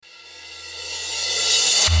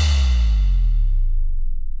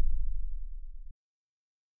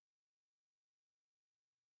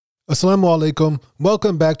Assalamu alaikum.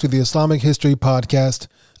 Welcome back to the Islamic History Podcast.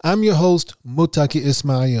 I'm your host, Muttaqi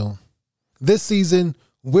Ismail. This season,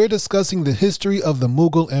 we're discussing the history of the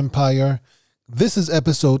Mughal Empire. This is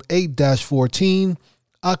episode 8-14,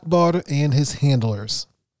 Akbar and his handlers.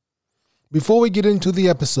 Before we get into the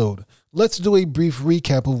episode, let's do a brief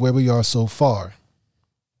recap of where we are so far.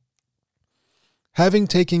 Having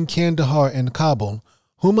taken Kandahar and Kabul,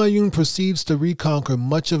 Humayun proceeds to reconquer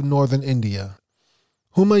much of northern India.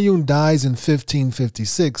 Humayun dies in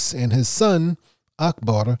 1556 and his son,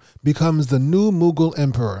 Akbar, becomes the new Mughal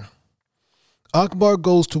emperor. Akbar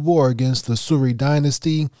goes to war against the Suri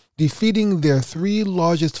dynasty, defeating their three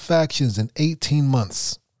largest factions in 18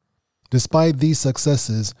 months. Despite these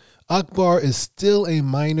successes, Akbar is still a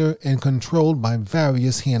minor and controlled by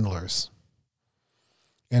various handlers.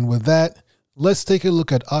 And with that, let's take a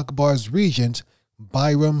look at Akbar's regent,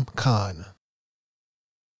 Bairam Khan.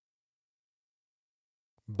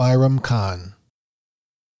 Bairam Khan.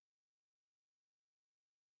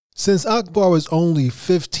 Since Akbar was only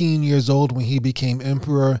 15 years old when he became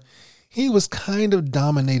emperor, he was kind of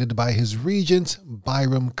dominated by his regent,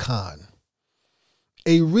 Bairam Khan.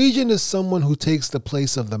 A regent is someone who takes the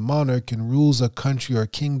place of the monarch and rules a country or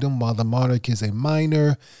kingdom while the monarch is a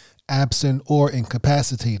minor, absent, or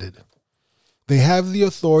incapacitated. They have the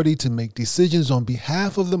authority to make decisions on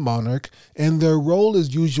behalf of the monarch, and their role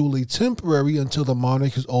is usually temporary until the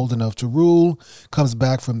monarch is old enough to rule, comes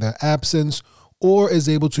back from their absence, or is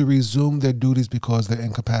able to resume their duties because their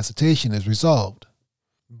incapacitation is resolved.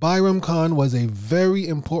 Bairam Khan was a very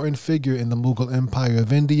important figure in the Mughal Empire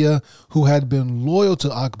of India who had been loyal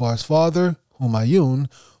to Akbar's father, Humayun,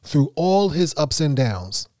 through all his ups and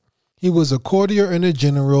downs. He was a courtier and a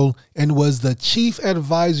general and was the chief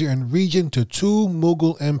advisor and regent to two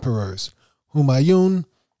Mughal emperors, Humayun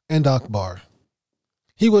and Akbar.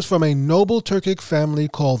 He was from a noble Turkic family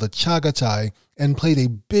called the Chagatai and played a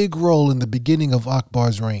big role in the beginning of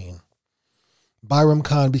Akbar's reign. Bairam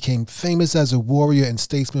Khan became famous as a warrior and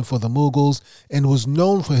statesman for the Mughals and was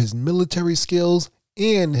known for his military skills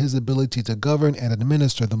and his ability to govern and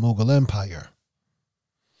administer the Mughal Empire.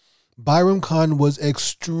 Bairam Khan was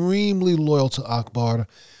extremely loyal to Akbar,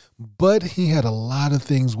 but he had a lot of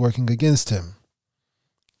things working against him.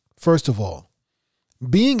 First of all,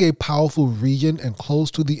 being a powerful regent and close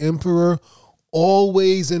to the emperor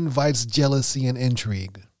always invites jealousy and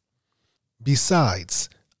intrigue. Besides,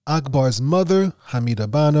 Akbar's mother, Hamida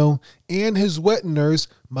Bano, and his wet nurse,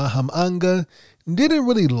 Maham Anga, didn't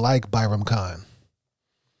really like Bairam Khan.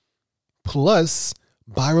 Plus,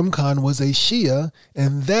 Bairam Khan was a Shia,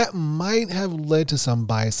 and that might have led to some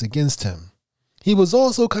bias against him. He was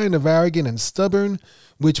also kind of arrogant and stubborn,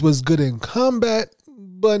 which was good in combat,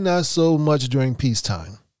 but not so much during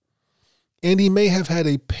peacetime. And he may have had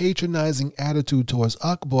a patronizing attitude towards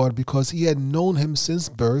Akbar because he had known him since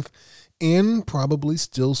birth and probably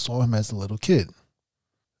still saw him as a little kid.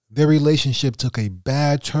 Their relationship took a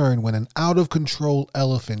bad turn when an out-of-control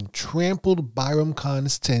elephant trampled Bairam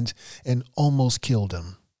Khan's tent and almost killed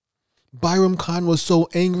him. Bairam Khan was so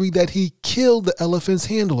angry that he killed the elephant's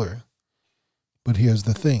handler. But here's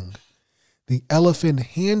the thing. The elephant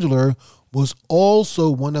handler was also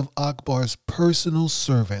one of Akbar's personal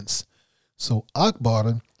servants, so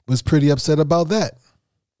Akbar was pretty upset about that.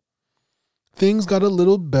 Things got a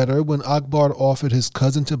little better when Akbar offered his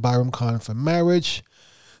cousin to Bairam Khan for marriage,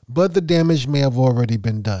 but the damage may have already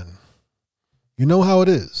been done. You know how it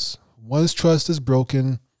is. Once trust is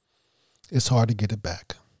broken, it's hard to get it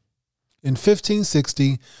back. In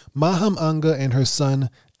 1560, Maham Anga and her son,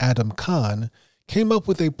 Adam Khan, came up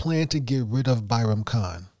with a plan to get rid of Bairam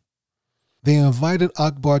Khan. They invited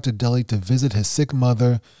Akbar to Delhi to visit his sick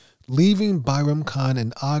mother, leaving Bairam Khan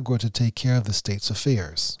in Agra to take care of the state's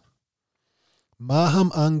affairs.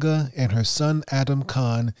 Maham Anga and her son Adam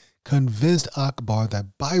Khan convinced Akbar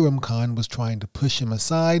that Bairam Khan was trying to push him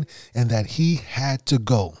aside and that he had to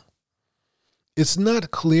go. It's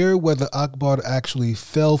not clear whether Akbar actually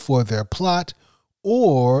fell for their plot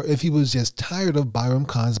or if he was just tired of Bairam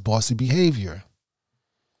Khan's bossy behavior.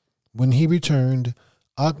 When he returned,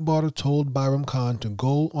 Akbar told Bairam Khan to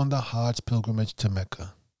go on the Hajj pilgrimage to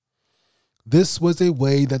Mecca. This was a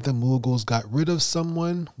way that the Mughals got rid of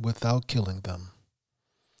someone without killing them.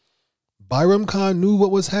 Bairam Khan knew what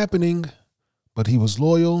was happening, but he was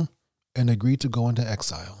loyal and agreed to go into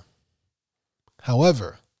exile.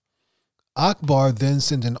 However, Akbar then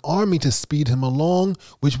sent an army to speed him along,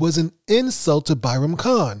 which was an insult to Bairam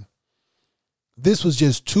Khan. This was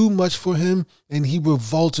just too much for him, and he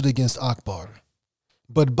revolted against Akbar.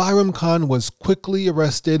 But Bairam Khan was quickly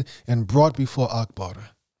arrested and brought before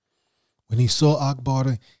Akbar. When he saw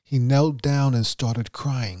Akbar, he knelt down and started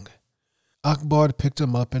crying. Akbar picked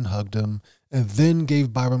him up and hugged him, and then gave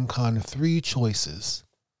Bayram Khan 3 choices: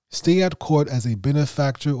 stay at court as a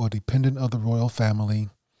benefactor or dependent of the royal family,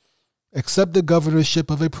 accept the governorship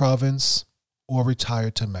of a province, or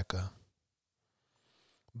retire to Mecca.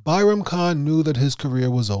 Bayram Khan knew that his career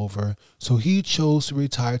was over, so he chose to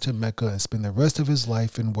retire to Mecca and spend the rest of his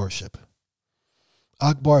life in worship.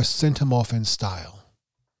 Akbar sent him off in style.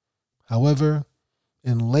 However,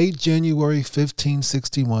 in late January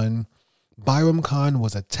 1561, Bayram Khan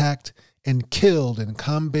was attacked and killed in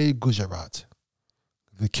Kambay, Gujarat.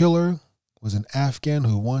 The killer was an Afghan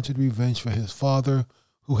who wanted revenge for his father,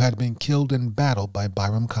 who had been killed in battle by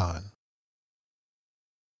Bayram Khan.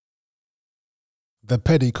 The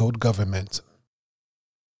Petticoat Government.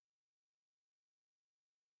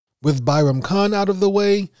 With Bayram Khan out of the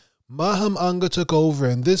way, Maham Anga took over,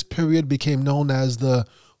 and this period became known as the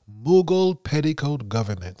Mughal Petticoat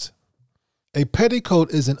Government. A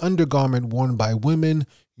petticoat is an undergarment worn by women,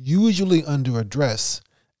 usually under a dress,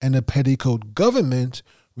 and a petticoat government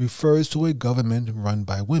refers to a government run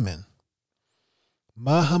by women.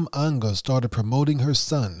 Maham Anga started promoting her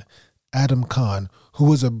son, Adam Khan, who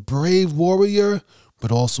was a brave warrior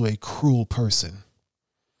but also a cruel person.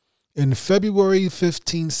 In February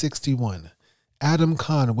 1561, Adam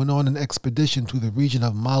Khan went on an expedition to the region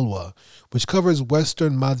of Malwa, which covers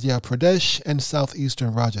western Madhya Pradesh and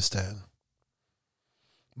southeastern Rajasthan.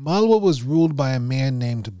 Malwa was ruled by a man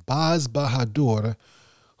named Baz Bahadur,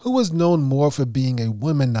 who was known more for being a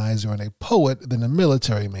womanizer and a poet than a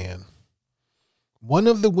military man. One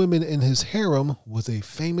of the women in his harem was a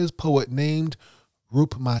famous poet named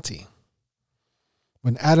Rupmati.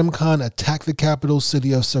 When Adam Khan attacked the capital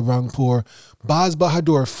city of Sarangpur, Baz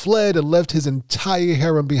Bahadur fled and left his entire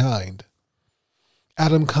harem behind.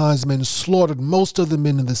 Adam Khan's men slaughtered most of the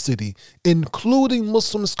men in the city, including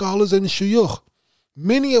Muslim scholars and shuyukh,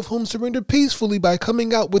 many of whom surrendered peacefully by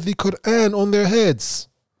coming out with the Quran on their heads.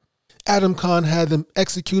 Adam Khan had them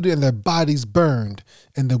executed and their bodies burned,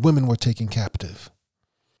 and the women were taken captive.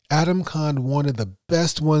 Adam Khan wanted the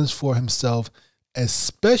best ones for himself,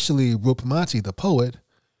 especially Rupmati the poet,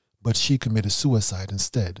 but she committed suicide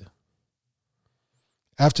instead.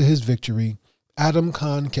 After his victory, Adam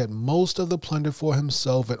Khan kept most of the plunder for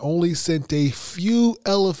himself and only sent a few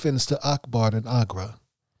elephants to Akbar and Agra.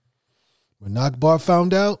 When Akbar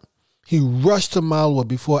found out, he rushed to Malwa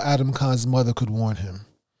before Adam Khan's mother could warn him.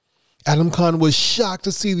 Adam Khan was shocked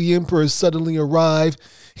to see the emperor suddenly arrive.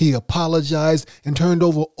 He apologized and turned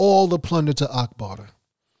over all the plunder to Akbar.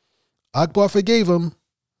 Akbar forgave him,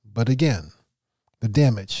 but again, the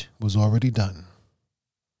damage was already done.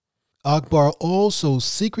 Akbar also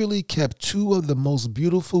secretly kept 2 of the most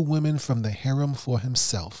beautiful women from the harem for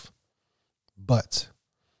himself. But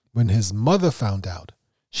when his mother found out,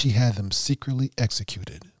 she had them secretly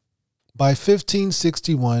executed. By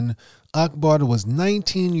 1561, Akbar was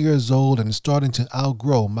 19 years old and starting to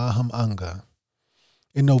outgrow Maham Anga.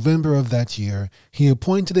 In November of that year, he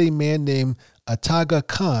appointed a man named Ataga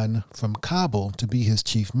Khan from Kabul to be his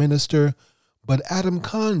chief minister, but Adam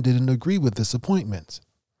Khan didn't agree with this appointment.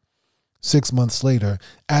 6 months later,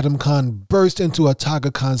 Adam Khan burst into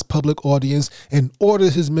Ataga Khan's public audience and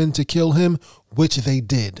ordered his men to kill him, which they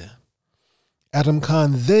did. Adam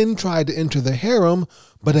Khan then tried to enter the harem,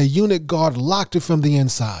 but a eunuch guard locked it from the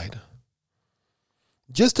inside.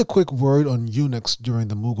 Just a quick word on eunuchs during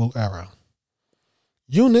the Mughal era.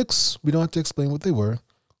 Eunuchs, we don't have to explain what they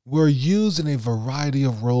were used in a variety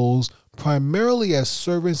of roles, primarily as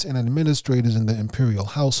servants and administrators in the imperial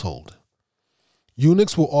household.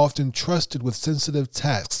 Eunuchs were often trusted with sensitive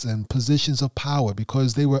tasks and positions of power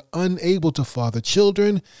because they were unable to father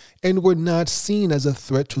children and were not seen as a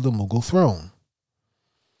threat to the Mughal throne.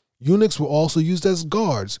 Eunuchs were also used as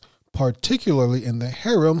guards, particularly in the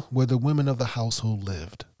harem where the women of the household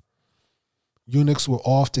lived. Eunuchs were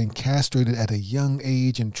often castrated at a young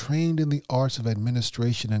age and trained in the arts of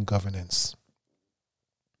administration and governance.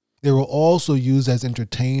 They were also used as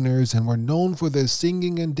entertainers and were known for their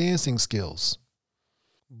singing and dancing skills.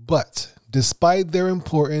 But despite their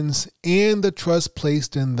importance and the trust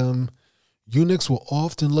placed in them, eunuchs were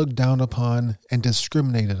often looked down upon and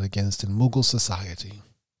discriminated against in Mughal society.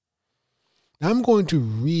 Now I'm going to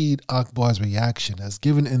read Akbar's reaction as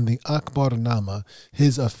given in the Akbarnama,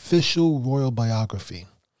 his official royal biography.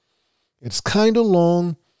 It's kind of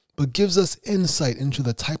long, but gives us insight into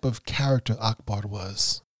the type of character Akbar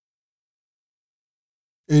was.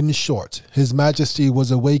 In short, His Majesty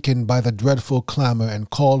was awakened by the dreadful clamor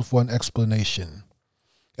and called for an explanation.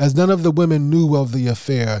 As none of the women knew of the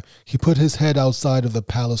affair, he put his head outside of the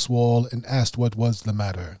palace wall and asked what was the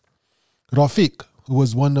matter. Rafiq, who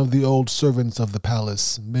was one of the old servants of the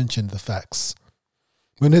palace, mentioned the facts.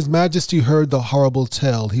 When His Majesty heard the horrible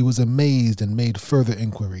tale, he was amazed and made further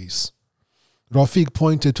inquiries. Rafiq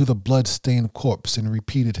pointed to the blood-stained corpse and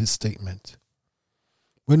repeated his statement.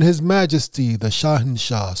 When His Majesty, the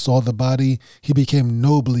Shahanshah, saw the body, he became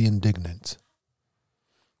nobly indignant.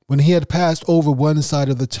 When he had passed over one side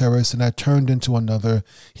of the terrace and had turned into another,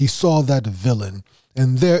 he saw that villain,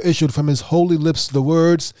 and there issued from his holy lips the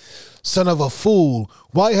words, "Son of a fool,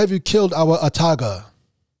 why have you killed our Ataga?"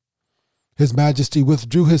 His Majesty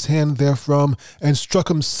withdrew his hand therefrom and struck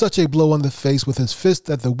him such a blow on the face with his fist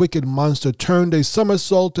that the wicked monster turned a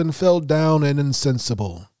somersault and fell down an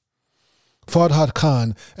insensible. Farhat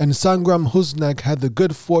Khan and Sangram Husnak had the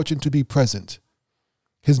good fortune to be present.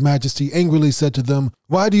 His Majesty angrily said to them,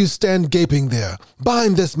 "Why do you stand gaping there?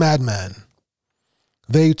 Bind this madman."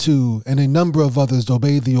 They too, and a number of others,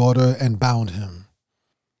 obeyed the order and bound him.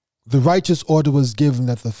 The righteous order was given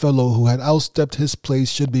that the fellow who had outstepped his place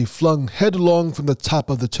should be flung headlong from the top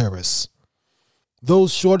of the terrace.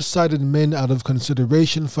 Those short-sighted men, out of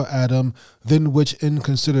consideration for Adam, than which in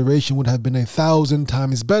consideration would have been 1,000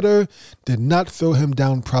 times better, did not throw him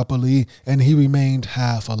down properly, and he remained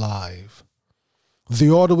half alive. The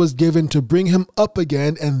order was given to bring him up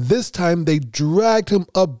again, and this time they dragged him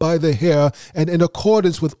up by the hair and, in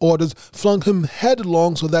accordance with orders, flung him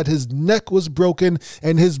headlong so that his neck was broken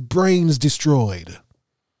and his brains destroyed.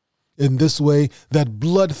 In this way, that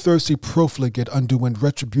bloodthirsty profligate underwent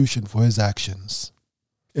retribution for his actions.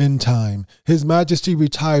 In time, His Majesty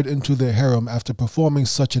retired into the harem after performing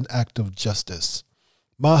such an act of justice.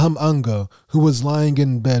 Maham Anga, who was lying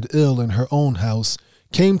in bed ill in her own house,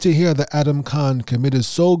 came to hear that Adam Khan committed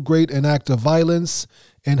so great an act of violence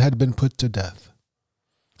and had been put to death.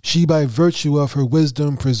 She, by virtue of her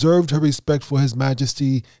wisdom, preserved her respect for His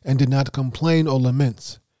Majesty and did not complain or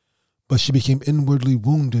lament, but she became inwardly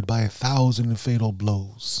wounded by 1,000 fatal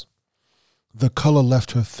blows. The color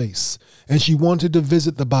left her face, and she wanted to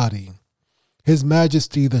visit the body. His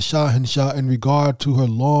Majesty, the Shahanshah, in regard to her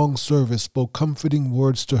long service, spoke comforting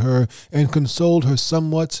words to her and consoled her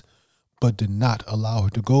somewhat, but did not allow her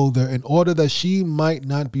to go there in order that she might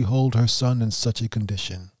not behold her son in such a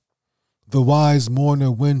condition. The wise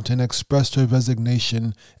mourner went and expressed her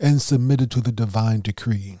resignation and submitted to the divine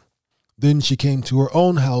decree. Then she came to her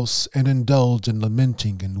own house and indulged in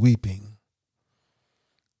lamenting and weeping.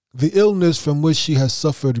 The illness from which she had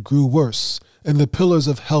suffered grew worse, and the pillars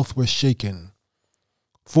of health were shaken.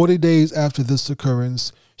 40 days after this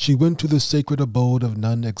occurrence, she went to the sacred abode of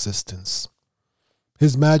non-existence.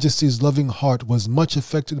 His Majesty's loving heart was much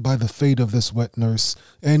affected by the fate of this wet nurse,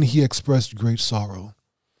 and he expressed great sorrow.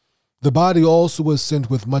 The body also was sent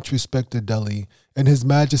with much respect to Delhi, and His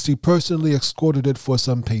Majesty personally escorted it for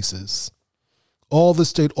some paces. All the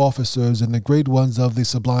state officers and the great ones of the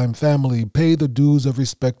sublime family paid the dues of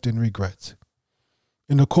respect and regret.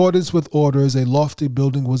 In accordance with orders, a lofty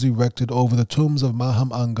building was erected over the tombs of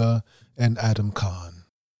Maham Anga and Adam Khan.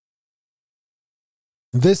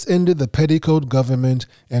 This ended the petticoat government,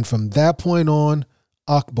 and from that point on,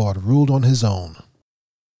 Akbar ruled on his own.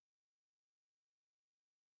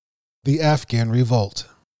 The Afghan Revolt.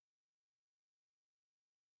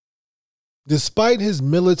 Despite his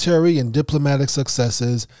military and diplomatic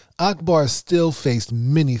successes, Akbar still faced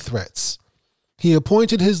many threats. He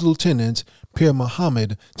appointed his lieutenant, Pir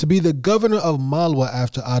Muhammad, to be the governor of Malwa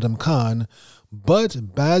after Adam Khan,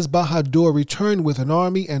 but Baz Bahadur returned with an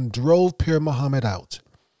army and drove Pir Muhammad out.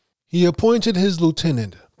 He appointed his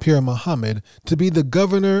lieutenant, Pir Muhammad, to be the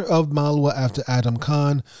governor of Malwa after Adam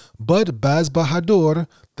Khan, but Baz Bahadur,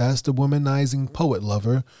 that's the womanizing poet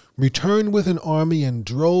lover, returned with an army and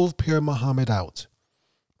drove Pir Muhammad out.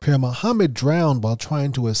 Pir Muhammad drowned while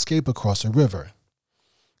trying to escape across a river.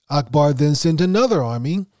 Akbar then sent another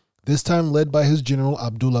army, this time led by his general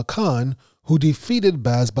Abdullah Khan, who defeated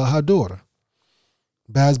Baz Bahadur.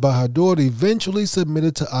 Baz Bahadur eventually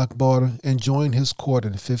submitted to Akbar and joined his court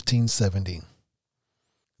in 1570.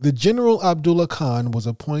 The general Abdullah Khan was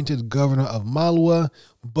appointed governor of Malwa,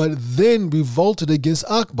 but then revolted against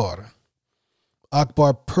Akbar.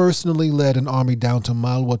 Akbar personally led an army down to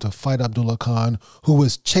Malwa to fight Abdullah Khan, who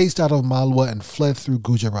was chased out of Malwa and fled through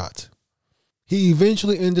Gujarat. He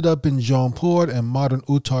eventually ended up in Jaunpur and modern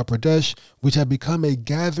Uttar Pradesh, which had become a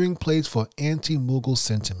gathering place for anti-Mughal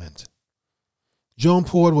sentiment.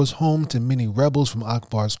 Jaunpur was home to many rebels from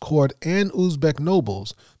Akbar's court and Uzbek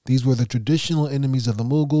nobles. These were the traditional enemies of the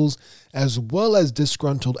Mughals, as well as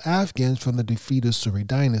disgruntled Afghans from the defeated Suri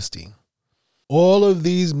dynasty. All of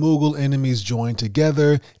these Mughal enemies joined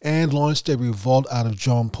together and launched a revolt out of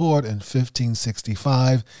Jaunpur in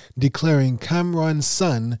 1565, declaring Kamran's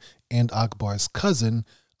son and Akbar's cousin,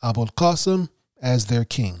 Abul Qasim, as their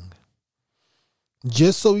king.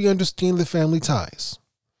 Just so we understand the family ties,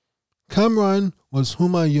 Kamran was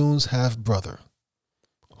Humayun's half-brother.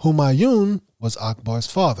 Humayun was Akbar's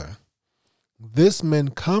father. This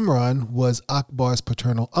meant Kamran was Akbar's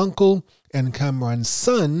paternal uncle, and Kamran's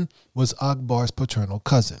son was Akbar's paternal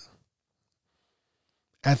cousin.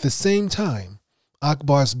 At the same time,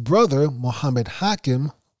 Akbar's brother, Muhammad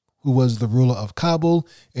Hakim, who was the ruler of Kabul,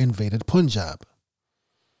 invaded Punjab.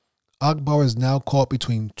 Akbar is now caught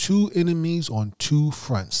between two enemies on two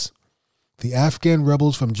fronts: the Afghan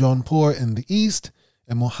rebels from Jaunpur in the east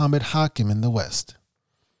and Muhammad Hakim in the west.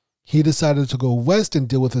 He decided to go west and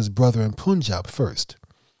deal with his brother in Punjab first.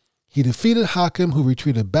 He defeated Hakim, who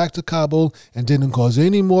retreated back to Kabul and didn't cause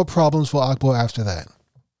any more problems for Akbar after that.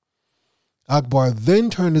 Akbar then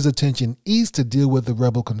turned his attention east to deal with the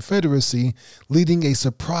rebel confederacy, leading a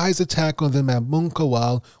surprise attack on them at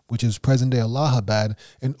Munkawal, which is present-day Allahabad,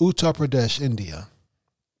 in Uttar Pradesh, India.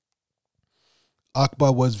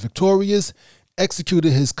 Akbar was victorious,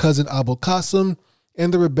 executed his cousin Abul Qasim,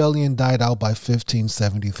 and the rebellion died out by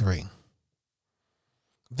 1573.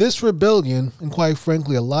 This rebellion, and quite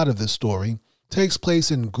frankly a lot of this story, takes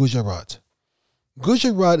place in Gujarat.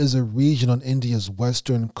 Gujarat is a region on India's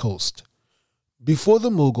western coast. Before the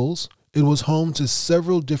Mughals, it was home to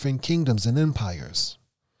several different kingdoms and empires.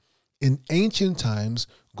 In ancient times,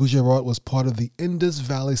 Gujarat was part of the Indus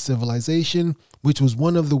Valley Civilization, which was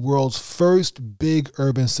one of the world's first big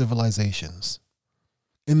urban civilizations.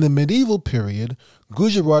 In the medieval period,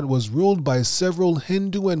 Gujarat was ruled by several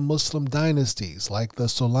Hindu and Muslim dynasties like the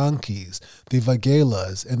Solankis, the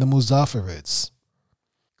Vaghelas, and the Muzaffarids.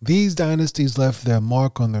 These dynasties left their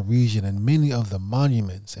mark on the region, and many of the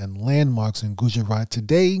monuments and landmarks in Gujarat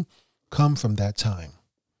today come from that time.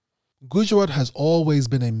 Gujarat has always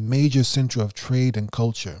been a major center of trade and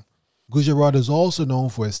culture. Gujarat is also known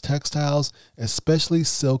for its textiles, especially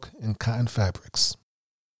silk and cotton fabrics.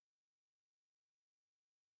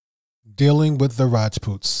 Dealing with the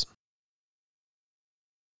Rajputs.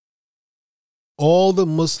 All the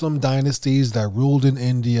Muslim dynasties that ruled in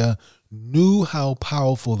India knew how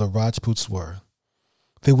powerful the Rajputs were.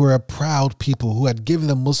 They were a proud people who had given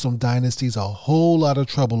the Muslim dynasties a whole lot of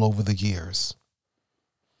trouble over the years.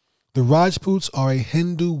 The Rajputs are a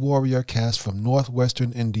Hindu warrior caste from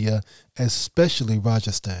northwestern India, especially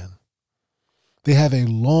Rajasthan. They have a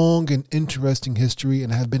long and interesting history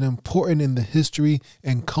and have been important in the history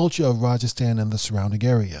and culture of Rajasthan and the surrounding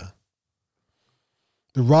area.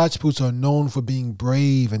 The Rajputs are known for being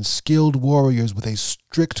brave and skilled warriors with a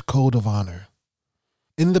strict code of honor.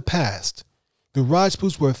 In the past, the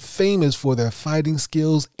Rajputs were famous for their fighting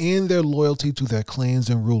skills and their loyalty to their clans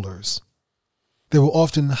and rulers. They were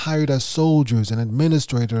often hired as soldiers and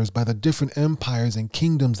administrators by the different empires and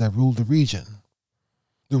kingdoms that ruled the region.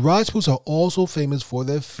 The Rajputs are also famous for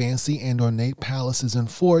their fancy and ornate palaces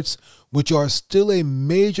and forts, which are still a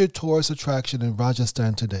major tourist attraction in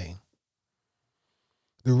Rajasthan today.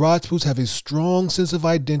 The Rajputs have a strong sense of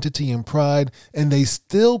identity and pride, and they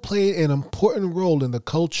still play an important role in the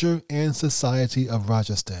culture and society of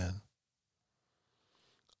Rajasthan.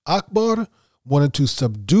 Akbar wanted to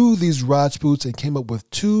subdue these Rajputs and came up with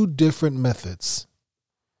two different methods.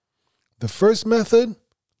 The first method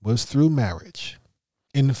was through marriage.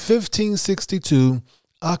 In 1562,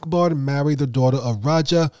 Akbar married the daughter of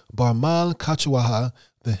Raja Barmal Kachwaha,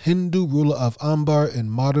 the Hindu ruler of Ambar in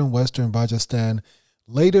modern western Rajasthan,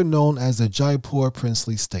 later known as the Jaipur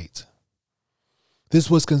princely state. This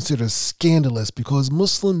was considered scandalous because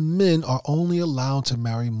Muslim men are only allowed to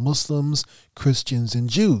marry Muslims, Christians, and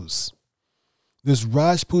Jews. This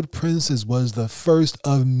Rajput princess was the first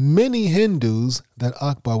of many Hindus that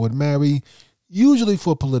Akbar would marry, usually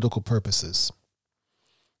for political purposes.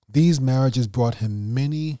 These marriages brought him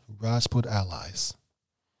many Rajput allies.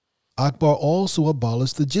 Akbar also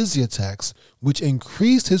abolished the jizya tax, which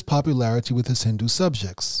increased his popularity with his Hindu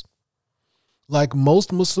subjects. Like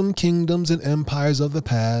most Muslim kingdoms and empires of the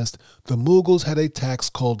past, the Mughals had a tax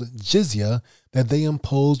called jizya that they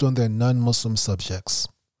imposed on their non-Muslim subjects.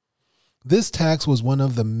 This tax was one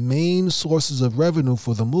of the main sources of revenue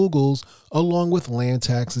for the Mughals, along with land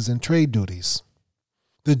taxes and trade duties.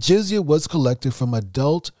 The jizya was collected from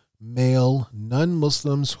adult, male,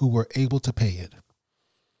 non-Muslims who were able to pay it.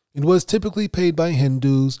 It was typically paid by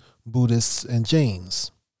Hindus, Buddhists, and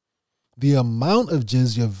Jains. The amount of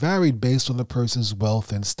jizya varied based on the person's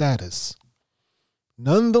wealth and status.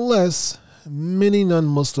 Nonetheless, many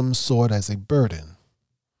non-Muslims saw it as a burden.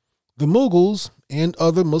 The Mughals and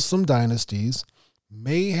other Muslim dynasties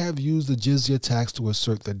may have used the jizya tax to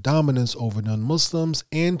assert their dominance over non-Muslims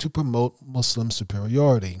and to promote Muslim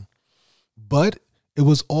superiority. but it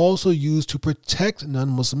was also used to protect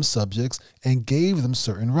non-Muslim subjects and gave them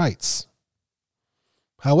certain rights.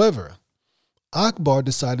 However, Akbar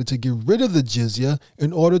decided to get rid of the jizya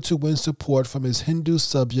in order to win support from his Hindu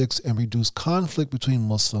subjects and reduce conflict between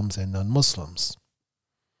Muslims and non-Muslims.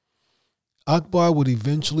 Akbar would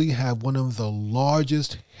eventually have one of the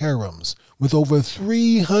largest harems with over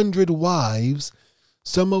 300 wives,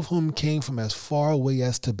 some of whom came from as far away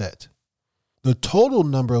as Tibet. The total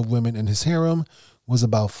number of women in his harem was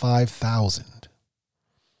about 5,000.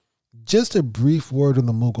 Just a brief word on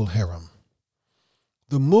the Mughal harem.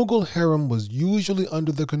 The Mughal harem was usually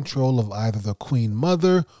under the control of either the queen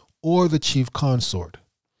mother or the chief consort.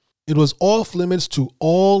 It was off limits to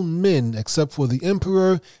all men except for the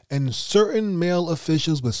emperor and certain male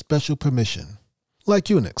officials with special permission, like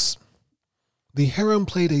eunuchs. The harem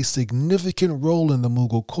played a significant role in the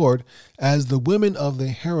Mughal court as the women of the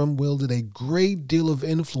harem wielded a great deal of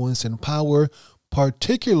influence and power,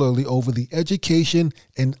 particularly over the education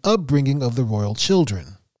and upbringing of the royal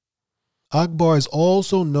children. Akbar is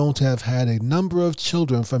also known to have had a number of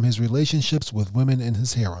children from his relationships with women in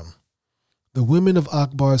his harem. The women of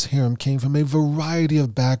Akbar's harem came from a variety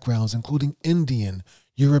of backgrounds, including Indian,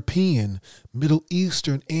 European, Middle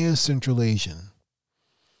Eastern, and Central Asian.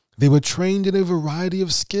 They were trained in a variety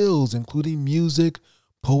of skills, including music,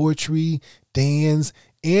 poetry, dance,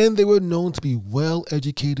 and they were known to be well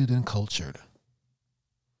educated and cultured.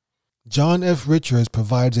 John F. Richards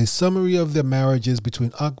provides a summary of the marriages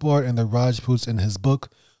between Akbar and the Rajputs in his book,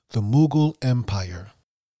 The Mughal Empire.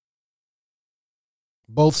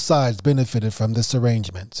 Both sides benefited from this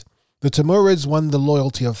arrangement. The Timurids won the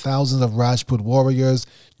loyalty of thousands of Rajput warriors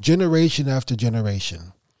generation after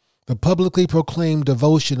generation. The publicly proclaimed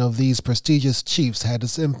devotion of these prestigious chiefs had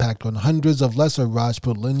its impact on hundreds of lesser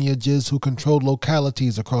Rajput lineages who controlled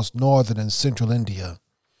localities across northern and central India.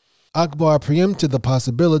 Akbar preempted the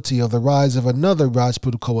possibility of the rise of another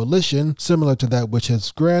Rajput coalition similar to that which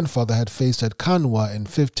his grandfather had faced at Kanwa in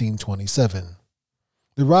 1527.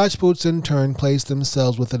 The Rajputs in turn placed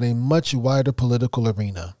themselves within a much wider political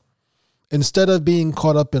arena. Instead of being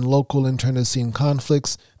caught up in local internecine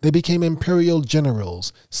conflicts, they became imperial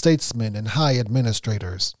generals, statesmen, and high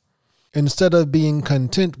administrators. Instead of being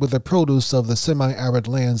content with the produce of the semi-arid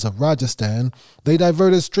lands of Rajasthan, they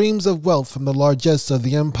diverted streams of wealth from the largesse of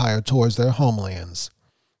the empire towards their homelands.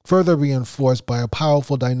 Further reinforced by a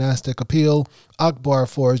powerful dynastic appeal, Akbar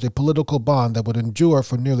forged a political bond that would endure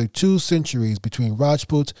for nearly 2 centuries between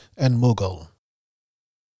Rajput and Mughal.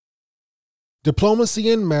 Diplomacy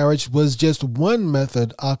in marriage was just one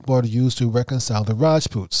method Akbar used to reconcile the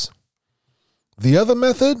Rajputs. The other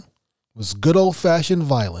method was good old-fashioned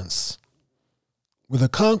violence. With the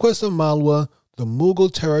conquest of Malwa, the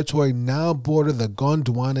Mughal territory now bordered the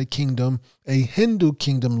Gondwana kingdom, a Hindu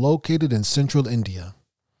kingdom located in central India.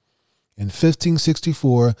 In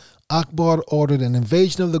 1564, Akbar ordered an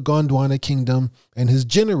invasion of the Gondwana kingdom, and his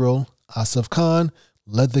general, Asaf Khan,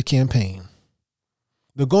 led the campaign.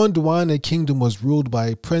 The Gondwana kingdom was ruled by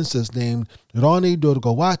a princess named Rani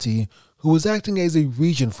Durgawati, who was acting as a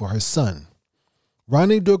regent for her son.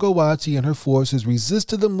 Rani Durgawati and her forces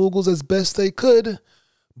resisted the Mughals as best they could,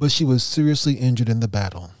 but she was seriously injured in the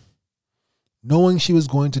battle. Knowing she was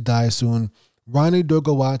going to die soon, Rani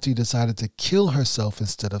Durgawati decided to kill herself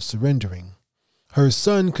instead of surrendering. Her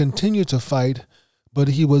son continued to fight, but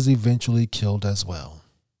he was eventually killed as well.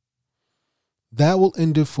 That will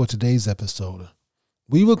end it for today's episode.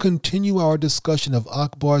 We will continue our discussion of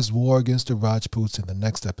Akbar's war against the Rajputs in the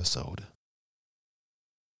next episode.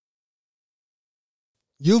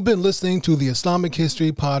 You've been listening to the Islamic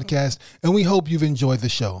History Podcast, and we hope you've enjoyed the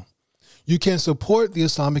show. You can support the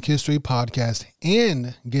Islamic History Podcast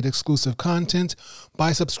and get exclusive content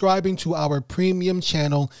by subscribing to our premium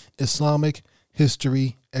channel, Islamic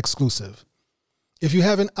History Exclusive. If you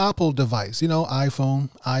have an Apple device,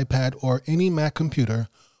 iPhone, iPad, or any Mac computer,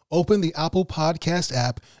 open the Apple Podcast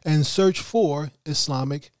app and search for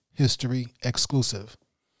Islamic History Exclusive.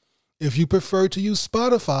 If you prefer to use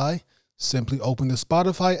Spotify, simply open the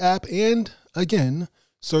Spotify app and, again,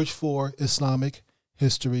 search for Islamic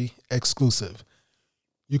History Exclusive.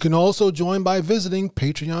 You can also join by visiting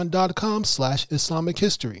patreon.com/Islamic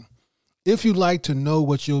History. If you'd like to know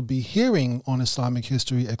what you'll be hearing on Islamic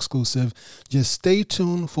History Exclusive, just stay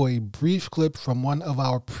tuned for a brief clip from one of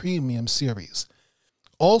our premium series.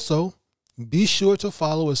 Also, be sure to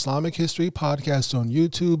follow Islamic History Podcast on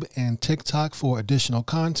YouTube and TikTok for additional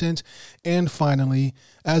content. And finally,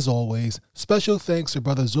 as always, special thanks to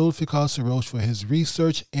Brother Zulfikar Sarosh for his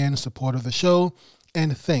research and support of the show.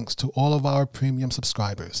 And thanks to all of our premium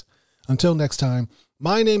subscribers. Until next time,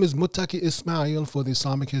 My name is Muttaqi Ismail for the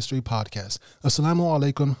Islamic History Podcast. Assalamu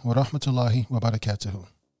alaikum wa rahmatullahi wa barakatuhu.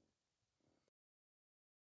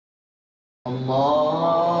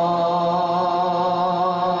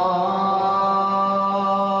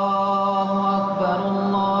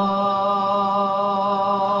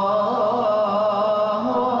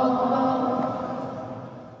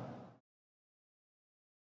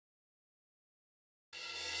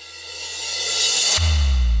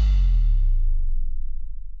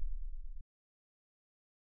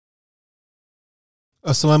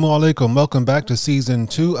 Assalamu alaikum. Welcome back to Season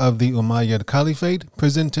 2 of the Umayyad Caliphate,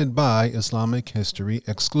 presented by Islamic History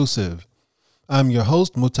Exclusive. I'm your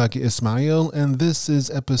host, Muttaqi Ismail, and this is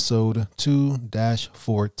episode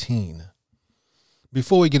 2-14.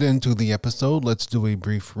 Before we get into the episode, let's do a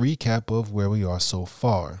brief recap of where we are so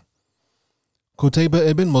far. Qutayba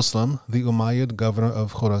ibn Muslim, the Umayyad governor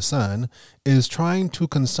of Khorasan, is trying to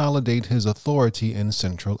consolidate his authority in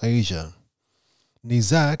Central Asia.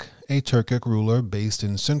 Nizak, a Turkic ruler based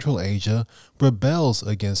in Central Asia, rebels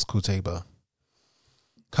against Qutayba.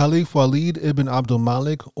 Caliph Walid ibn Abdul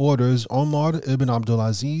Malik orders Omar ibn Abdul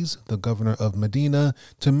Aziz, the governor of Medina,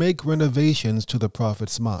 to make renovations to the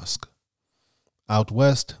Prophet's mosque. Out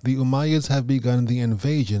west, the Umayyads have begun the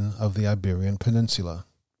invasion of the Iberian Peninsula.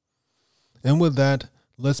 And with that,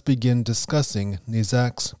 let's begin discussing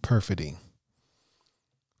Nizak's perfidy.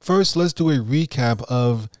 First, let's do a recap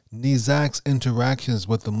of Nizak's interactions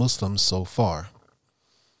with the Muslims so far.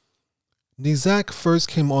 Nizak first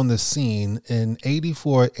came on the scene in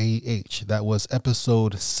 84 AH. That was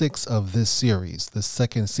episode 6 of this series, the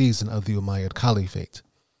second season of the Umayyad Caliphate.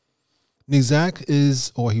 Nizak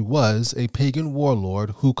he was, a pagan warlord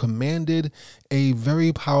who commanded a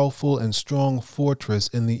very powerful and strong fortress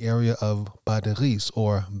in the area of Badagis,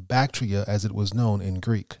 or Bactria as it was known in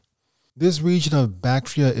Greek. This region of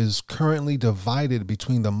Bactria is currently divided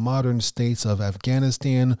between the modern states of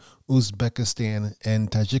Afghanistan, Uzbekistan,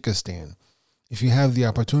 and Tajikistan. If you have the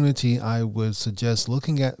opportunity, I would suggest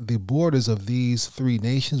looking at the borders of these three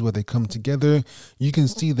nations where they come together. You can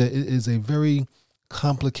see that it is a very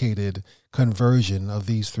complicated conversion of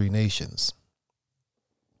these three nations.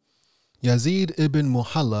 Yazid ibn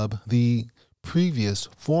Muhallab, the previous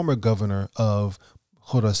former governor of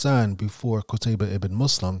Khorasan before Qutayba ibn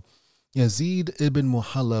Muslim, Yazid ibn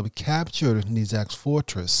Muhallab captured Nizak's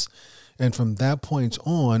fortress, and from that point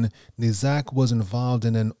on, Nizak was involved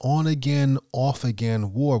in an on-again,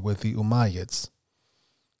 off-again war with the Umayyads.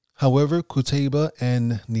 However, Qutayba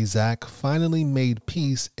and Nizak finally made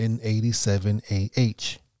peace in 87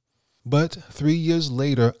 AH. But 3 years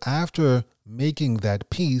later, after making that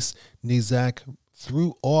peace, Nizak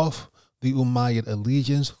threw off the Umayyad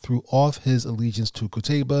allegiance, threw off his allegiance to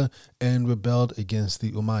Qutayba, and rebelled against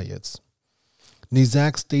the Umayyads.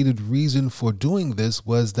 Nizak's stated reason for doing this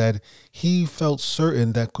was that he felt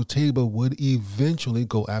certain that Qutayba would eventually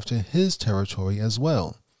go after his territory as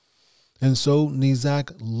well. And so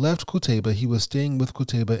Nizak left Qutayba. He was staying with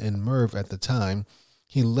Qutayba in Merv at the time.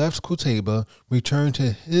 He left Qutayba, returned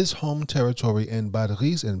to his home territory in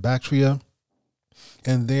Badagis and Bactria,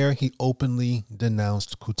 and there he openly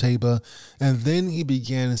denounced Qutayba, and then he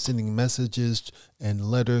began sending messages and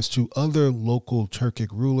letters to other local Turkic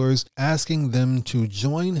rulers asking them to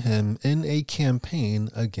join him in a campaign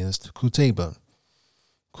against Qutayba.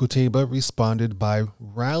 Qutayba responded by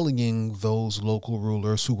rallying those local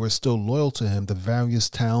rulers who were still loyal to him, the various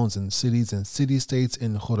towns and city-states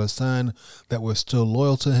in Khorasan that were still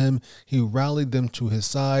loyal to him. He rallied them to his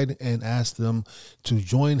side and asked them to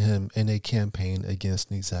join him in a campaign against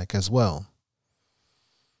Nizak as well.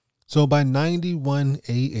 So by 91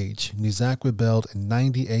 AH, Nizak rebelled in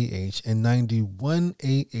 90 AH. In 91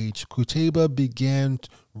 AH, Qutayba began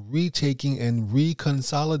retaking and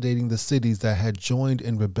reconsolidating the cities that had joined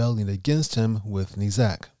in rebellion against him with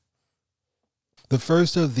Nizak. The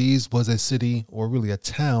first of these was a city, or really a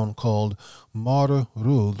town, called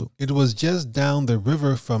Mar-Rud. It was just down the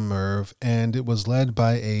river from Merv, and it was led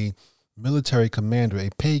by a military commander,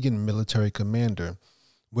 a pagan military commander.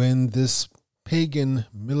 When this pagan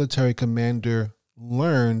military commander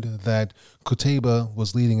learned that Qutayba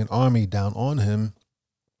was leading an army down on him,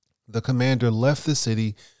 the commander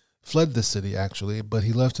fled the city actually, but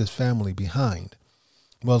he left his family behind.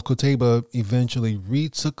 Well, Qutayba eventually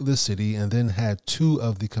retook the city and then had 2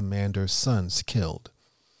 of the commander's sons killed.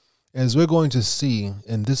 As we're going to see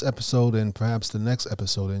in this episode and perhaps the next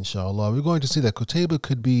episode, inshallah, we're going to see that Qutayba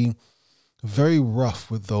could be very rough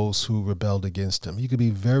with those who rebelled against him. He could be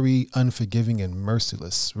very unforgiving and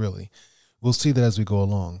merciless, really. We'll see that as we go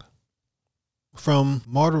along. From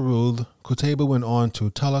Mardarud, Qutayba went on to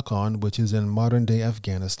Taloqan, which is in modern-day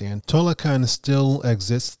Afghanistan. Taloqan still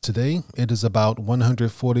exists today. It is about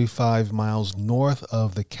 145 miles north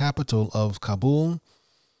of the capital of Kabul.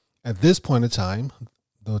 At this point in time,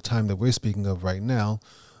 the time that we're speaking of right now,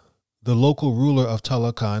 the local ruler of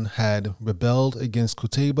Taloqan had rebelled against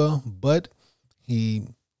Qutayba, but he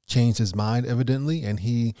changed his mind evidently, and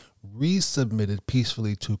he resubmitted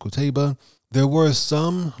peacefully to Qutayba. There were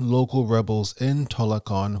some local rebels in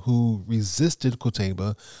Taloqan who resisted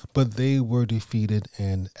Qutayba, but they were defeated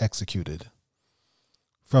and executed.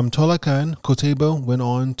 From Taloqan, Qutayba went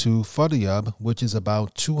on to Faryab, which is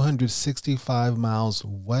about 265 miles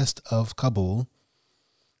west of Kabul.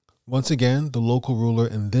 Once again, the local ruler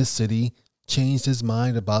in this city changed his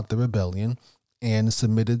mind about the rebellion and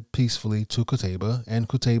submitted peacefully to Qutayba, and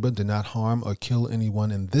Qutayba did not harm or kill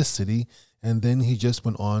anyone in this city, and then he just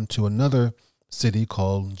went on to another city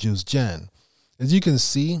called Juzjan. As you can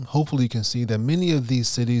see, hopefully you can see that many of these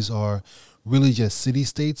cities are really just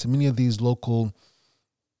city-states. Many of these local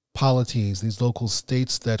polities, these local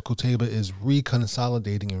states that Qutayba is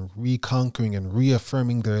reconsolidating and reconquering and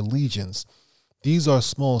reaffirming their allegiance. These are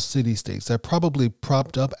small city-states that probably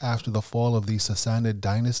propped up after the fall of the Sassanid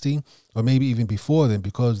dynasty, or maybe even before then,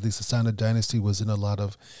 because the Sassanid dynasty was in a lot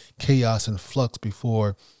of chaos and flux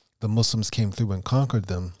before the Muslims came through and conquered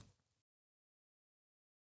them.